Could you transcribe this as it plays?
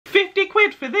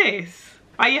for this?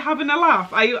 Are you having a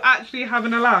laugh? Are you actually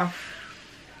having a laugh?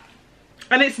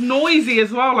 And it's noisy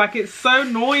as well, like it's so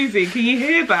noisy. Can you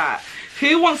hear that?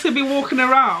 Who wants to be walking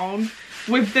around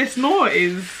with this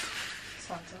noise?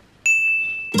 Santa.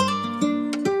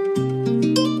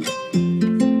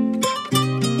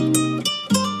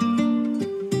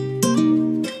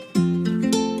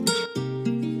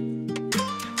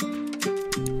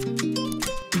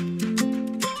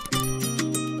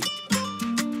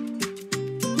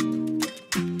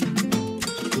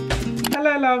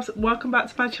 Hello loves, welcome back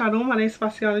to my channel. My name is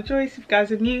Sebastiana Joyce. If you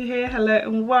guys are new here, hello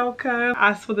and welcome.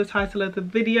 As for the title of the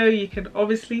video, you can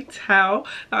obviously tell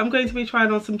that I'm going to be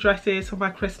trying on some dresses for my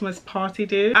Christmas party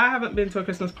do. I haven't been to a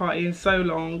Christmas party in so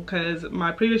long because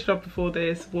my previous job before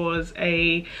this was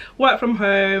a work from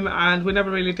home and we never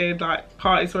really did like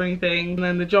parties or anything. And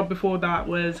then the job before that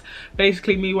was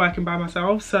basically me working by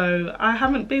myself, so I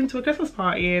haven't been to a Christmas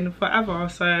party in forever,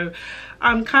 so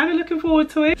I'm kind of looking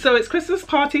forward to it. So it's Christmas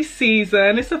party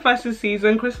season, it's the festive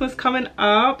season, Christmas coming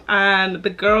up, and the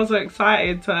girls are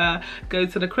excited to go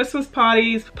to the Christmas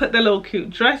parties, put their little cute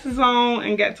dresses on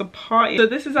and get to party. So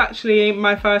this is actually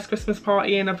my first Christmas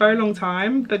party in a very long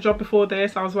time. The job before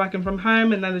this I was working from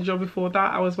home, and then the job before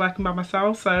that I was working by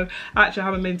myself, so I actually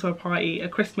haven't been to a party, a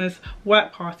Christmas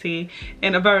work party,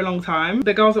 in a very long time.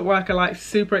 The girls at work are like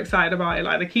super excited about it,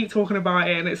 like they keep talking about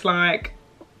it, and it's like,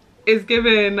 it's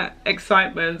giving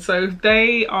excitement. So if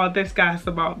they are this gassed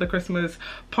about the Christmas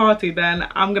party, then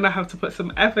I'm gonna have to put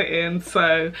some effort in.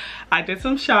 So I did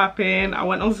some shopping, I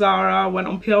went on Zara, went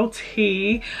on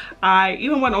PLT, I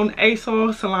even went on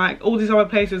ASOS and like all these other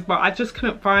places, but I just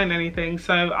couldn't find anything.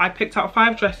 So I picked out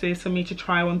 5 dresses for me to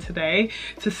try on today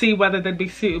to see whether they'd be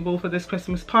suitable for this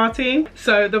Christmas party.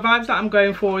 So the vibes that I'm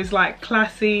going for is like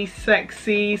classy,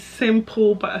 sexy,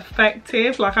 simple but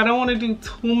effective. Like I don't want to do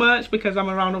too much because I'm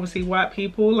around obviously work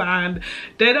people and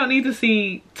they don't need to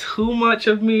see too much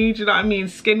of me, do you know what I mean,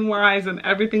 skin wise and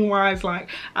everything wise. Like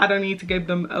I don't need to give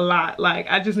them a lot, like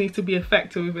I just need to be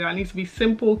effective with it. I need to be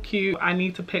simple, cute, I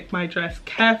need to pick my dress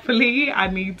carefully, I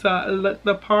need to look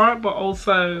the part but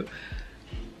also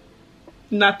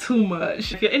not too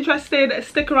much. If you're interested,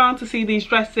 stick around to see these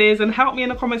dresses and help me in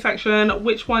the comment section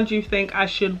which one do you think I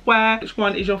should wear, which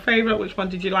one is your favorite, which one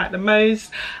did you like the most.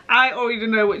 I already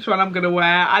know which one I'm gonna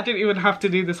wear. I didn't even have to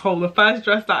do this haul. The first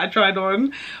dress that I tried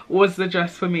on was the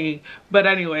dress for me. But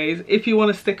anyways, if you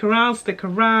want to stick around, stick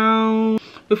around.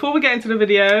 Before we get into the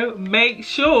video, make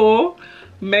sure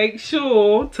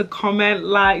to comment,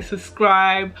 like,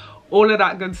 subscribe, all of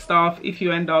that good stuff if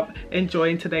you end up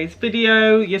enjoying today's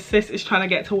video. Your sis is trying to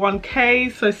get to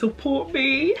 1K, so support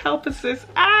me, help a sis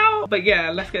out. But yeah,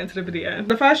 let's get into the video.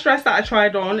 The first dress that I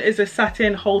tried on is a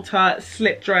satin halter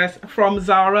slip dress from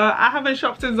Zara. I haven't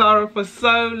shopped in Zara for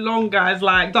so long, guys.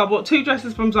 Like I bought 2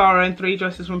 dresses from Zara and 3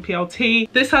 dresses from PLT.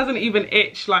 This hasn't even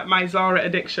itched like my Zara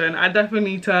addiction. I definitely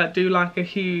need to do like a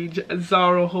huge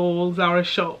Zara haul, Zara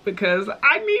shop, because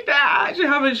I need that. I actually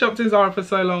haven't shopped in Zara for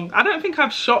so long. I don't think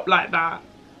I've shopped like that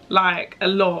like a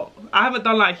lot. I haven't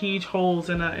done like huge hauls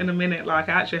in a minute, like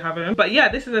I actually haven't. But yeah,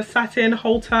 this is a satin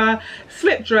halter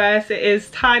slip dress. It is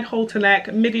tied halter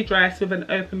neck midi dress with an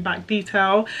open back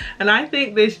detail, and I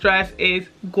think this dress is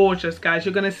gorgeous, guys.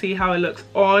 You're gonna see how it looks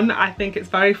on. I think it's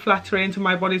very flattering to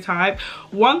my body type.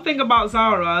 One thing about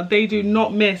Zara, they do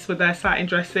not miss with their satin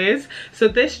dresses. So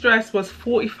this dress was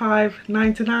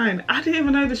 $45.99. I didn't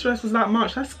even know this dress was that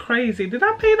much. That's crazy. Did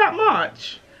I pay that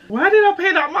much? Why did I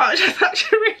pay that much? It's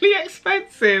actually really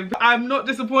expensive. I'm not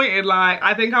disappointed. Like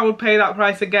I think I would pay that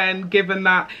price again, given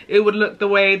that it would look the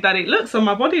way that it looks on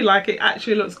my body. Like it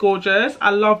actually looks gorgeous.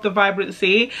 I love the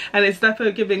vibrancy, and it's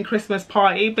definitely giving Christmas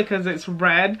party because it's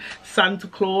red, Santa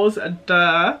Claus,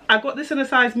 duh. I got this in a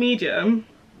size medium.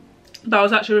 That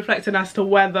was actually reflecting as to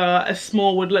whether a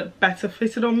small would look better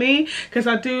fitted on me, because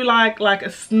I do like a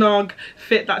snug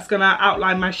fit that's gonna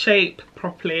outline my shape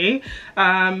properly.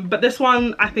 But this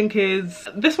one I think is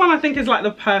like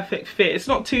the perfect fit. It's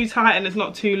not too tight and it's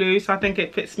not too loose. I think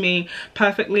it fits me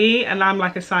perfectly, and I'm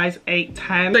like a size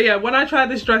 8-10. So yeah, when I tried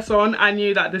this dress on, I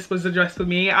knew that this was the dress for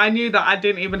me. I knew that I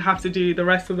didn't even have to do the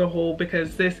rest of the haul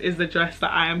because this is the dress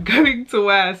that I am going to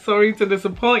wear. Sorry to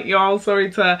disappoint y'all,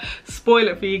 sorry to spoil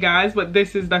it for you guys, but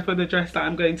this is definitely the dress that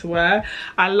I'm going to wear.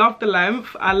 I love the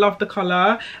length, I love the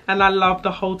colour, and I love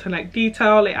the halter neck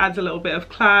detail. It adds a little bit of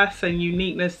class and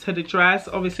uniqueness to the dress.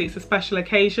 Obviously it's a special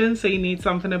occasion, so you need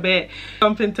something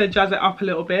to jazz it up a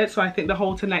little bit. So I think the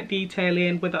halter neck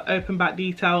detailing with the open back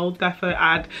detail definitely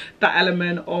add that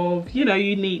element of, you know,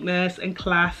 uniqueness and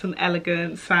class and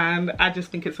elegance, and I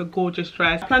just think it's a gorgeous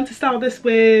dress. I plan to style this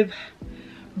with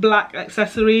black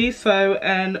accessories, so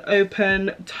an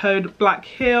open toed black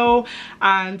heel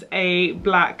and a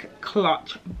black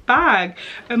clutch bag.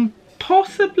 And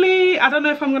possibly, I don't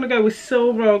know if I'm gonna go with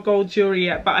silver or gold jewelry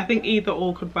yet, but I think either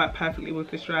or could work perfectly with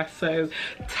this dress. So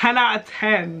 10 out of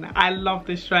 10. I love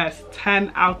this dress.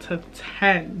 10 out of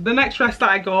 10. The next dress that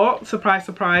I got, surprise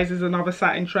surprise, is another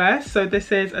satin dress. So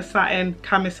this is a satin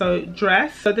camisole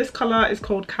dress. So this color is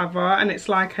called Cava, and it's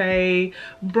like a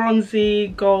bronzy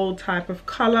gold type of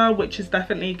color, which is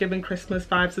definitely giving Christmas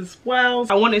vibes as well.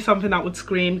 I wanted something that would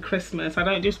scream Christmas. I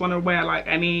don't just want to wear like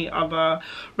any other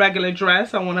regular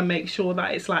dress. I want to make sure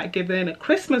that it's like giving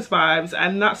Christmas vibes,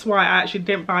 and that's why I actually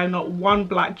didn't buy not one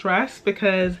black dress,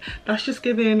 because that's just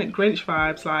giving Grinch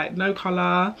vibes, like no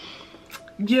color.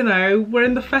 You know, we're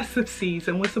in the festive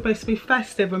season, we're supposed to be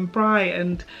festive and bright,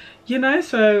 and you know,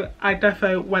 so I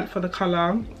defo went for the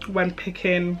color when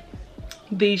picking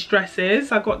these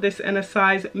dresses. I got this in a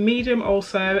size medium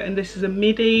also, and this is a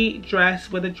midi dress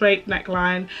with a draped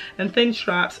neckline and thin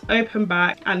straps, open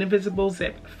back and invisible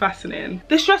zip fastening.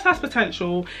 This dress has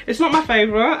potential. It's not my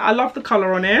favorite. I love the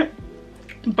color on it,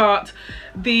 but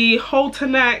the halter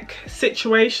neck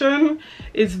situation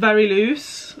is very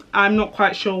loose. I'm not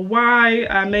quite sure why.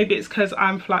 Maybe it's because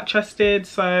I'm flat chested,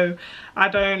 so I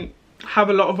don't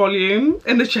have a lot of volume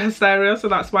in the chest area, so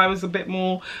that's why it was a bit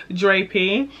more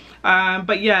drapey.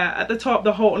 But yeah, at the top,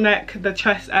 the halter neck, the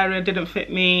chest area didn't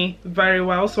fit me very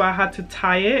well, so I had to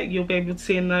tie it. You'll be able to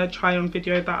see in the try on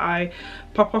video that I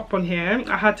pop up on here.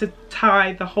 I had to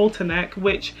tie the halter neck,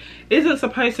 which isn't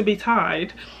supposed to be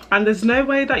tied, and there's no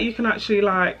way that you can actually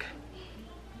like,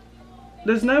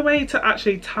 there's no way to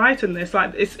actually tighten this.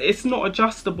 Like it's not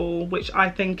adjustable, which I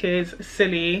think is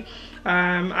silly.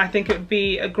 I think it would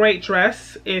be a great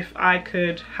dress if I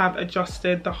could have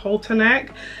adjusted the halter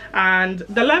neck, and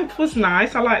the length was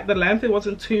nice. I like the length. It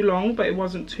wasn't too long, but it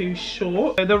wasn't too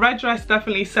short. So the red dress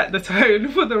definitely set the tone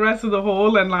for the rest of the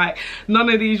haul, and like none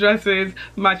of these dresses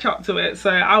match up to it.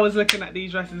 So I was looking at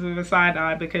these dresses with a side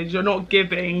eye, because you're not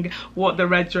giving what the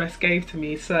red dress gave to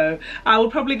me. So I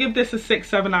would probably give this a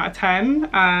 6-7 out of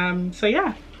 10. So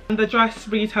yeah. The dress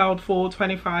retailed for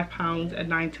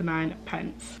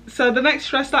 £25.99. So the next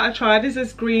dress that I tried is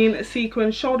this green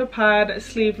sequin shoulder pad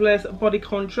sleeveless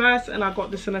bodycon dress, and I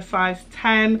got this in a size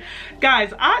 10.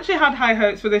 Guys, I actually had high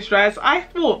hopes for this dress. I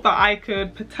thought that I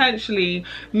could potentially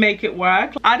make it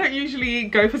work. I don't usually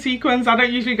go for sequins. I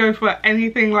don't usually go for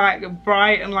anything like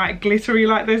bright and like glittery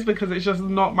like this, because it's just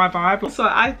not my vibe. So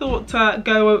I thought to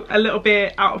go a little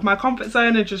bit out of my comfort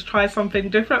zone and just try something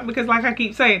different, because like I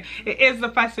keep saying, it is the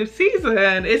festive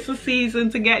season. It's the season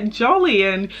to get jolly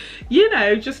and, you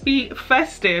know, just be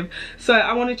festive. So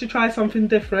I wanted to try something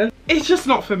different. It's just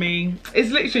not for me.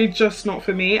 It's literally just not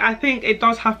for me. I think it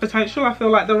does have potential. I feel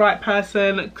like the right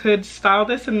person could style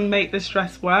this and make this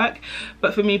dress work,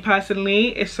 but for me personally,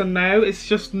 it's a no. It's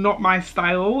just not my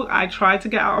style. I tried to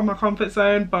get out of my comfort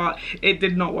zone, but it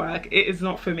did not work. It is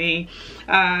not for me.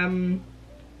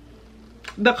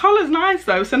 The colour's nice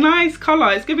though. It's a nice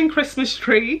colour. It's giving Christmas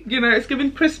tree, you know, it's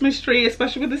giving Christmas tree,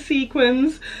 especially with the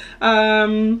sequins. I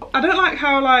don't like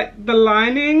how like the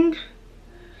lining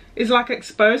is like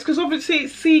exposed, because obviously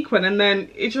it's sequin, and then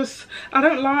it just, I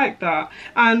don't like that.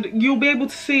 And you'll be able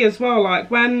to see as well, like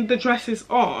when the dress is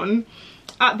on,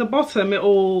 at the bottom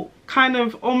it'll kind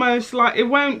of almost like, it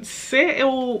won't sit,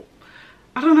 it'll,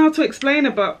 I don't know how to explain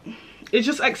it, but it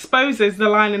just exposes the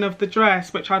lining of the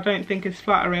dress, which I don't think is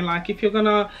flattering. Like if you're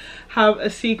gonna have a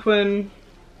sequin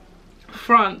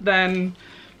front, then,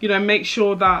 you know, make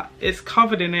sure that it's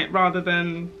covered in it rather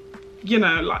than, you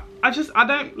know, like I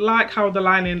don't like how the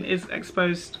lining is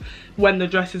exposed when the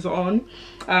dress is on.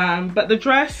 But the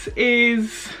dress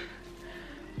is,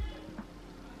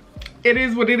 it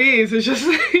is what it is. It's just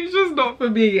it's just not for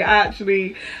me.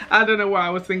 Actually, I don't know what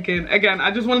I was thinking. Again,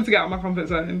 I just wanted to get out of my comfort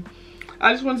zone.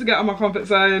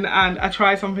 And I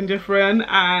tried something different,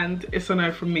 and it's a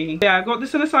no from me. Yeah, I got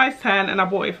this in a size 10 and I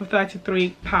bought it for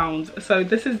 £33. So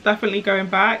this is definitely going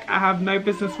back. I have no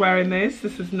business wearing this.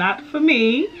 This is not for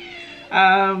me.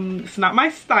 It's not my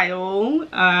style.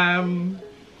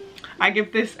 I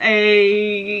give this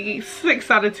a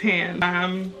 6 out of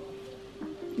 10.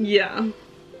 Yeah.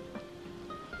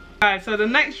 Alright, so the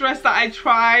next dress that I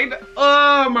tried,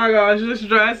 oh my gosh, this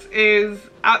dress is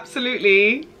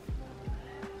absolutely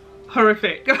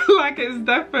horrific. Like it's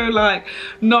definitely like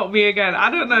not me again. I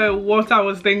don't know what I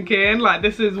was thinking. Like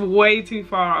this is way too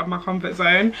far out of my comfort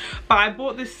zone. But I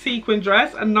bought this sequin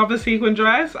dress, another sequin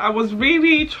dress. I was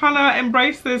really trying to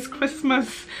embrace this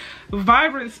Christmas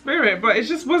vibrant spirit, but it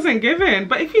just wasn't given.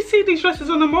 But if you see these dresses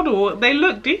on the model, they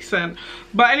look decent.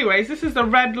 But anyways, this is the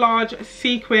red large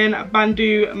sequin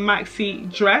bandeau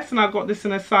maxi dress, and I got this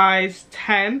in a size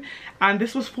 10, and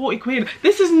this was 40 quid.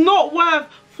 This is not worth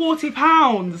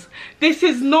 £40. This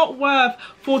is not worth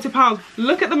 £40.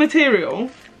 Look at the material.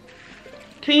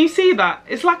 Can you see that?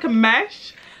 It's like a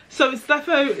mesh. So it's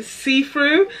definitely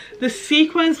see-through. The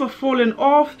sequins were falling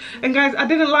off. And guys, I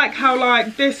didn't like how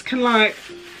like this can like,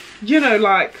 you know,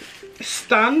 like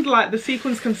stand, like the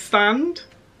sequins can stand.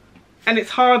 And it's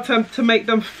hard to make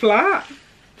them flat.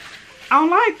 I don't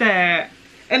like that.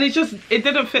 And it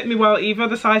didn't fit me well either.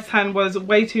 The size 10 was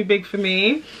way too big for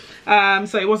me.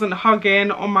 So it wasn't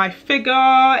hugging on my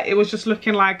figure. It was just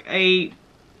looking like a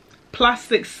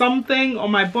plastic something on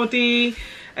my body.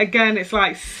 Again, it's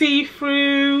like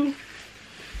see-through.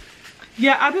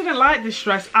 Yeah, I didn't like this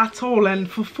dress at all, and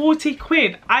for 40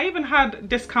 quid, I even had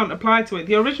discount applied to it.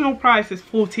 The original price is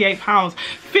 £48.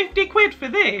 50 quid for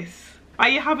this? Are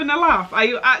you having a laugh? Are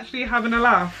you actually having a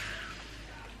laugh?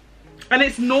 And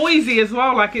it's noisy as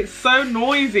well, like it's so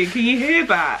noisy. Can you hear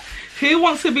that? Who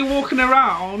wants to be walking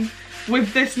around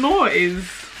with this noise?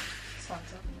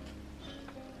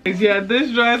 Yeah,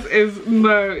 this dress is,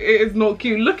 no, it is not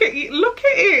cute. Look at it, look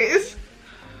at it.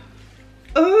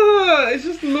 It's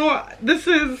just not, this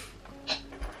is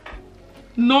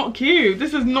not cute.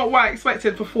 This is not what I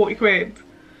expected for 40 quid.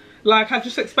 Like, I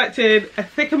just expected a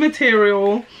thicker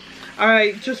material.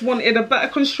 I just wanted a better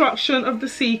construction of the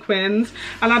sequins,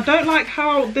 and I don't like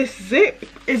how this zip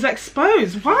is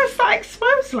exposed. Why is that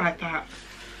exposed like that?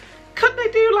 Couldn't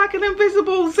they do like an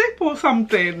invisible zip or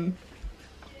something?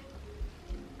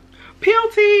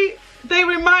 PLT, they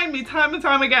remind me time and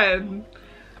time again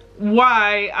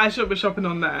why I should be shopping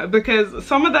on there, because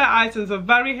some of their items are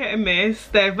very hit and miss.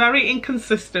 They're very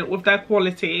inconsistent with their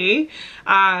quality,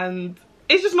 and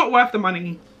it's just not worth the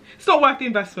money. It's not worth the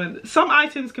investment. Some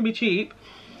items can be cheap,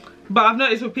 but I've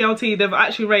noticed with PLT they've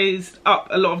actually raised up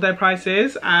a lot of their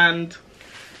prices, and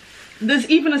there's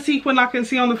even a sequin I can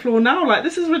see on the floor now. Like,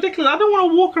 this is ridiculous. I don't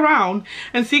want to walk around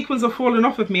and sequins are falling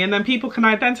off of me, and then people can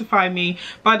identify me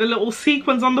by the little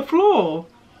sequins on the floor.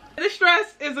 This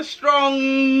dress is a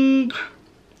strong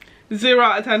 0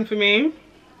 out of 10 for me.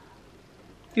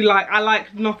 I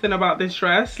like nothing about this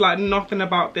dress. Like, nothing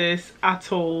about this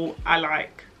at all I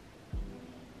like.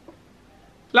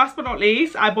 Last but not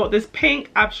least, I bought this pink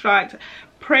abstract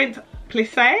print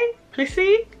plissé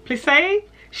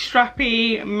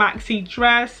strappy maxi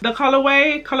dress. The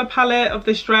color palette of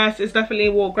this dress is definitely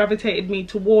what gravitated me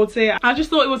towards it. I just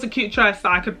thought it was a cute dress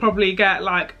that I could probably get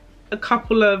like a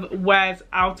couple of wears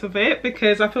out of it,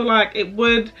 because I feel like it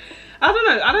would, I don't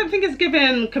know, I don't think it's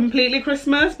given completely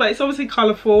Christmas, but it's obviously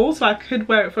colourful, so I could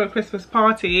wear it for a Christmas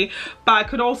party. But I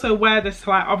could also wear this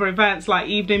to like other events like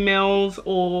evening meals,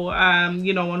 or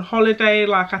you know, on holiday.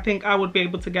 Like, I think I would be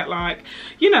able to get like,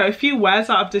 you know, a few wears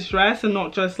out of this dress and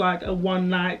not just like a one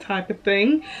night type of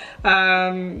thing.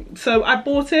 So I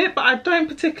bought it, but I don't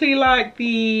particularly like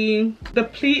the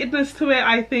pleatedness to it.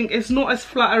 I think it's not as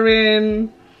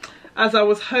flattering as I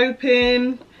was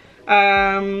hoping.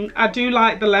 I do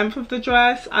like the length of the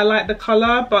dress, I like the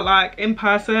colour, but like in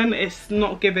person it's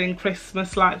not giving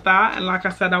Christmas like that. And like I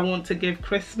said, I want to give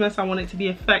Christmas, I want it to be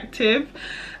effective.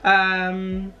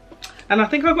 And I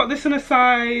think I got this in a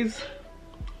size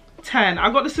 10. I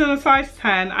got this in a size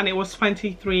 10 and it was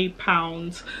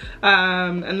 £23,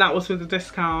 and that was with a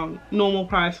discount. Normal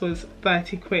price was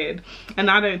 30 quid, and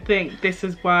I don't think this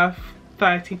is worth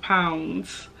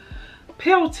 £30.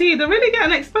 PLT, they're really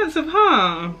getting expensive,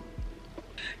 huh?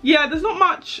 Yeah, there's not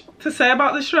much to say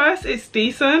about this dress. It's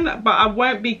decent, but I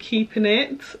won't be keeping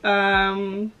it.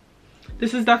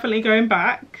 This is definitely going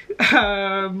back.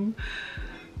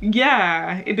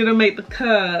 Yeah, it didn't make the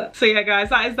cut. So yeah guys,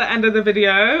 that is the end of the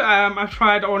video. I've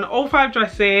tried on all 5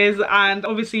 dresses, and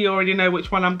obviously you already know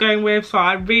which one I'm going with. So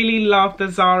I really love the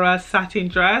Zara satin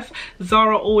dress.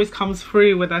 Zara always comes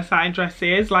through with their satin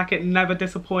dresses, like it never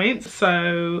disappoints.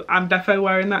 So I'm definitely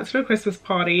wearing that to a Christmas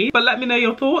party. But let me know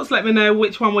your thoughts, let me know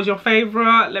which one was your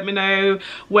favorite, let me know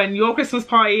when your Christmas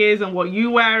party is and what you're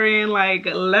wearing. Like,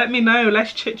 let me know,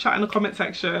 let's chit chat in the comment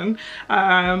section.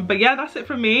 But yeah, that's it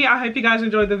from me. I hope you guys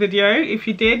enjoyed the video. If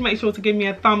you did, make sure to give me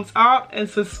a thumbs up and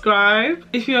subscribe.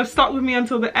 If you're stuck with me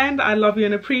until the end, I love you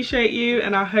and appreciate you,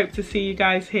 and I hope to see you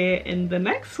guys here in the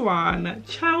next one.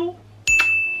 Ciao.